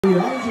I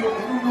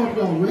don't know if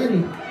y'all ready.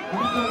 I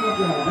just don't know if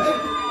y'all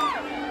ready.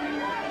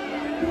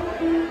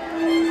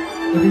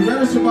 If you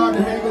never survived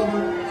the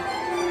hangover,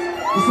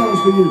 this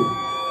song's for you.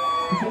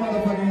 Put your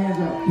motherfucking hands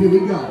up. Here we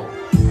go.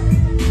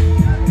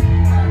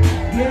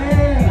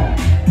 Yeah!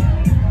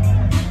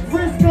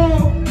 Frisco!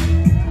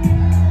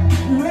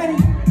 You ready?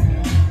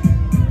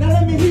 Now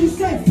let me hear you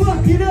say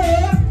fuck it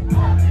up!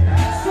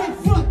 Say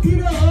fuck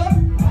it up!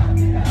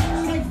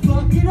 Say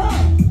fuck it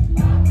up!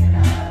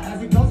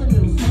 As it goes a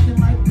little something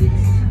like this.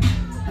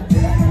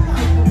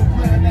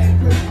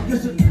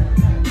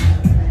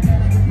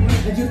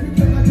 And just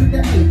because I took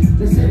that hate,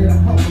 they say that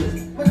I'm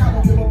hopeless, but I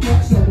don't give a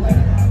fuck, so like.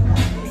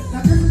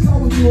 Now this is how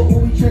we do it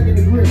when we checking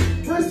the grip.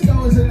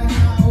 Frisco is in the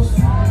house.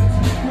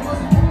 There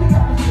wasn't any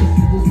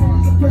opposition. This one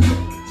is a prison,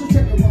 so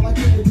check it while I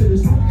get into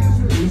this whole ass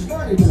rhythm.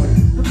 Started on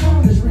it. The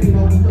phone is ringing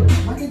on the hook.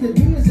 My nigga D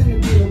is in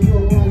the deal,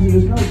 real lines in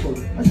his notebook.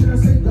 Or should I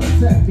say done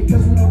that?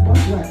 Because we don't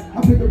bust that. I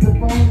pick up the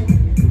phone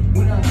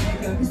when I like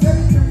that. He said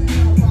it's turning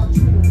down about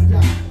you and the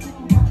guy.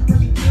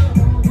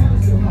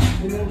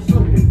 And then I'm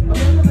soaking. I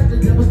never like the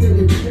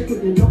devastated. They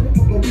couldn't jump it,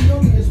 but we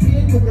don't need to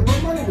speed. You'll get my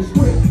money was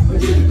quick.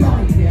 But you can call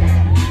me that.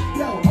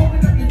 Yo,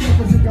 open up the door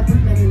and take a free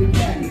man in the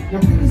caddy.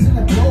 Now Quik's in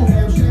the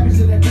blowham, Shabby's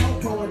in the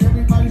Delco, and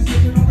everybody's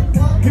sitting on the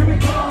club. Here we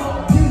go.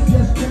 He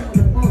just came with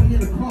the 40 in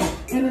the car.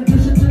 In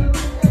addition to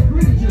that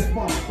greedy just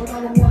fought. But I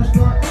don't want to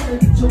start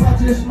early, so I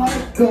just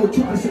might go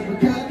try to sit the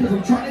cat, cause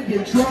I'm trying to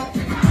get drunk.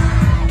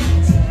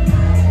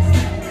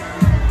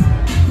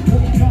 When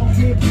we gon'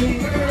 get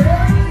big.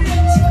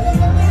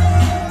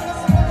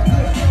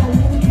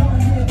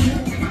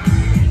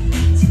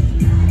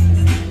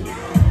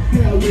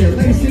 Yeah,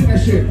 ladies, sing that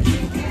shit.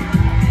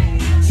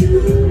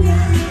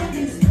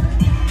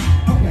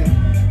 Okay,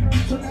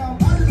 so now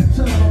I'm out of the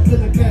tub, I'm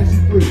feeling fancy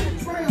free.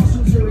 Spray on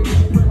some zero, get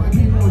to put my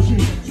beat on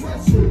sheet.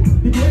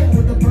 Sweatsuit, be playing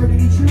with the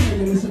burgundy tree,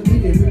 and it's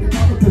immediate. Bring it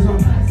up because I'm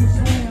nice and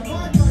slam.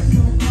 5:30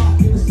 on the clock,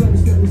 in the sun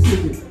is stepping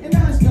secret. And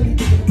now it's steady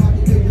thinking about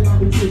the day that I've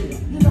been tricking.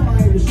 You know I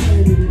ain't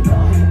ashamed, and you know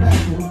I ain't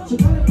bashful. So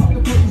don't pop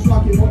the purpose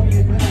rock and walk me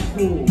in past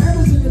school.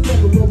 Matters in the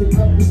devil, rolling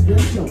up the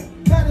special.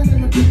 Better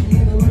than a pinky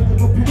in the length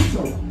of a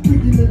pencil.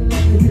 Freaky little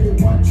like to hit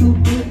it 1, 2,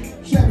 3.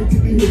 Shabby to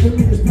be hit, the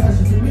niggas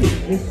pass it to me.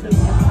 It's the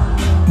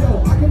yo,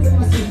 I can feel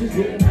my sisters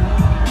here.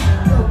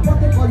 Yo, fuck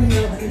the party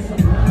up, it's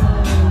some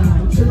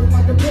I'm chilling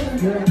like a villain,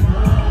 girl.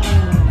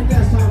 And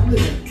that's how I'm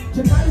living.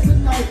 Tonight is the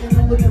night and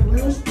I'm looking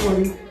real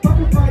sporty.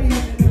 Fucking Friday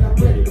up and then I'm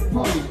ready to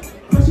party.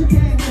 Crusher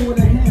came in with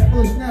a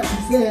handful of snaps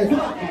and said,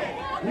 fuck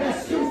it,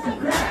 let's shoot some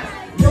crap.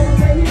 Yo,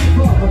 they hit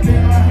for a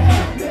fan I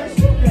have. Let's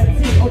shoot that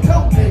team. Oh,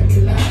 don't make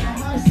me laugh.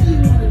 I see you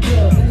in the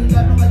club and you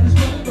laughing like this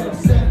funny, but I'm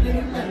 7 and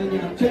 11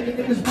 and I'm taking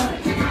niggas money.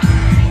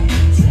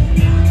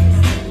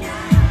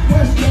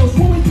 West Coast,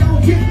 when we gon'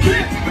 get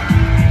big?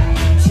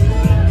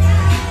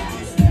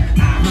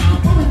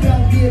 When we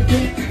gon' get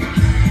big?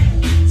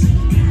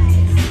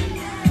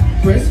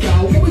 Frisco,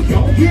 when we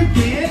gon' get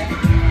big?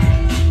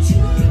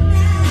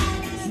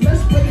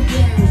 Let's break it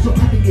down so I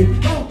can get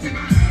funky.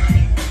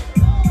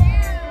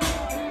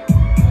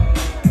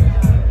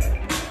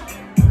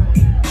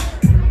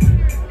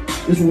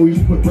 This is where we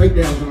used to put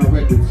breakdowns on our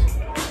records.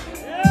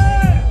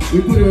 We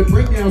put it in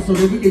breakdowns so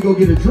that we could go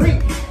get a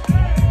drink.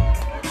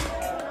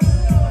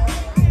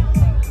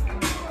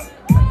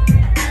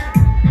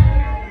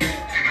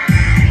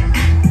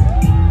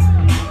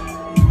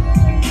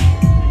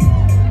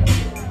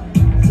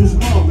 Too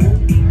small, man.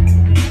 We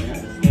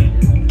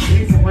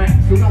need some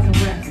raps. We got some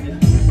raps in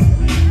this.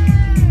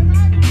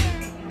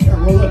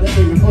 Gotta roll up, that ain't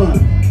even fun.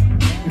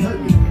 It hurt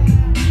me.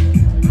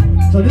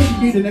 So this would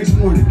be the next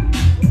morning.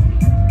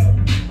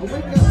 I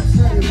wake up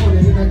Saturday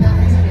morning and I got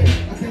a headache.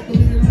 I can't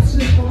believe it, I'm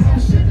sick for all the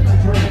shit that I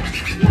drank.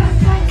 Last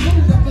night, as soon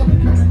as I felt it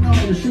coming on,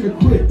 I should have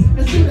quit.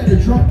 And shoot at a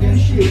drunk and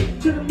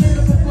shit. To the middle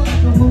of the fuck,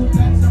 the whole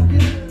facts I'm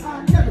getting. I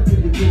never did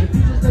it again.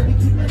 You just let me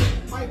keep it.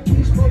 Mike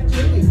P spoke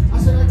to me. I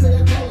said I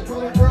couldn't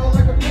call it girl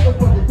like a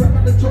motherfucker. Grab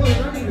on the toilet,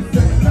 I need to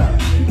set it up.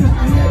 Because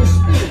my head is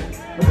spinning.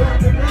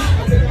 Around the night,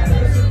 I think I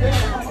gotta sit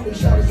down. I'm gonna be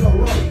shot as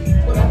alright.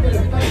 But I'm in a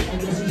fight, I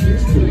guess he's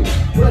used to it.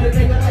 But a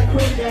nigga like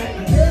Quik that,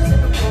 and heads at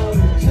the phone,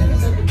 and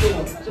chickens at the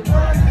door.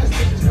 Surprise ass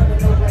bitches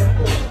coming over and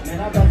forth. And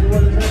I thought you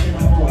wasn't drinking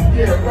no more.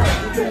 Yeah, right.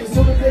 Because as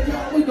soon as they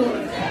come, we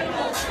gonna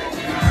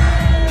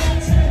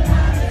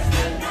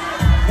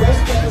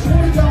West Coast, when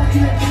we gon'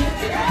 get it?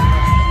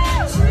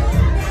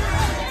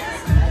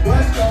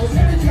 West Coast,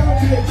 when we gon'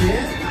 get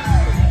it?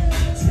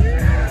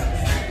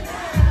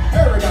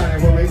 Everybody,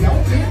 when we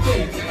gon' get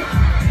it?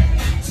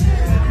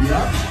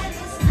 Yup.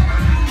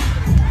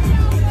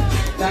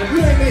 Now, if you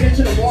ain't made it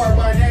to the bar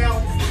by now,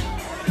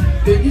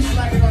 then you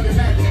slacking on your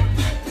back. I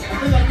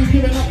feel like you're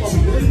giving up on me.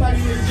 Everybody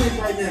needs to drink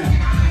right now.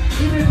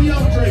 Even if you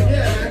don't drink,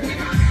 yeah, man.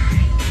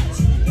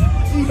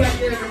 See you back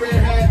there in the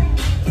red hat.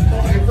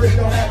 And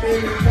Frisco hat,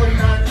 baby,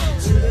 49.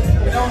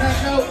 And on that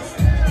note,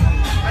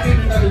 I need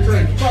another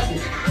drink. Fuck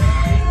it.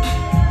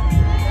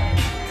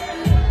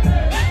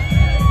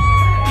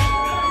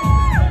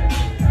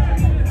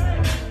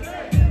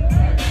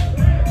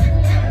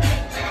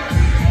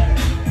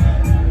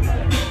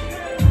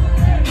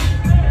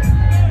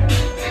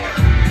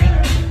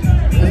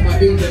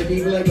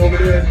 D Blake over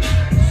there.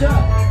 What's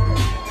up?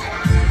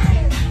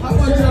 How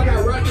much y'all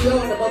got Rocky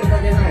on?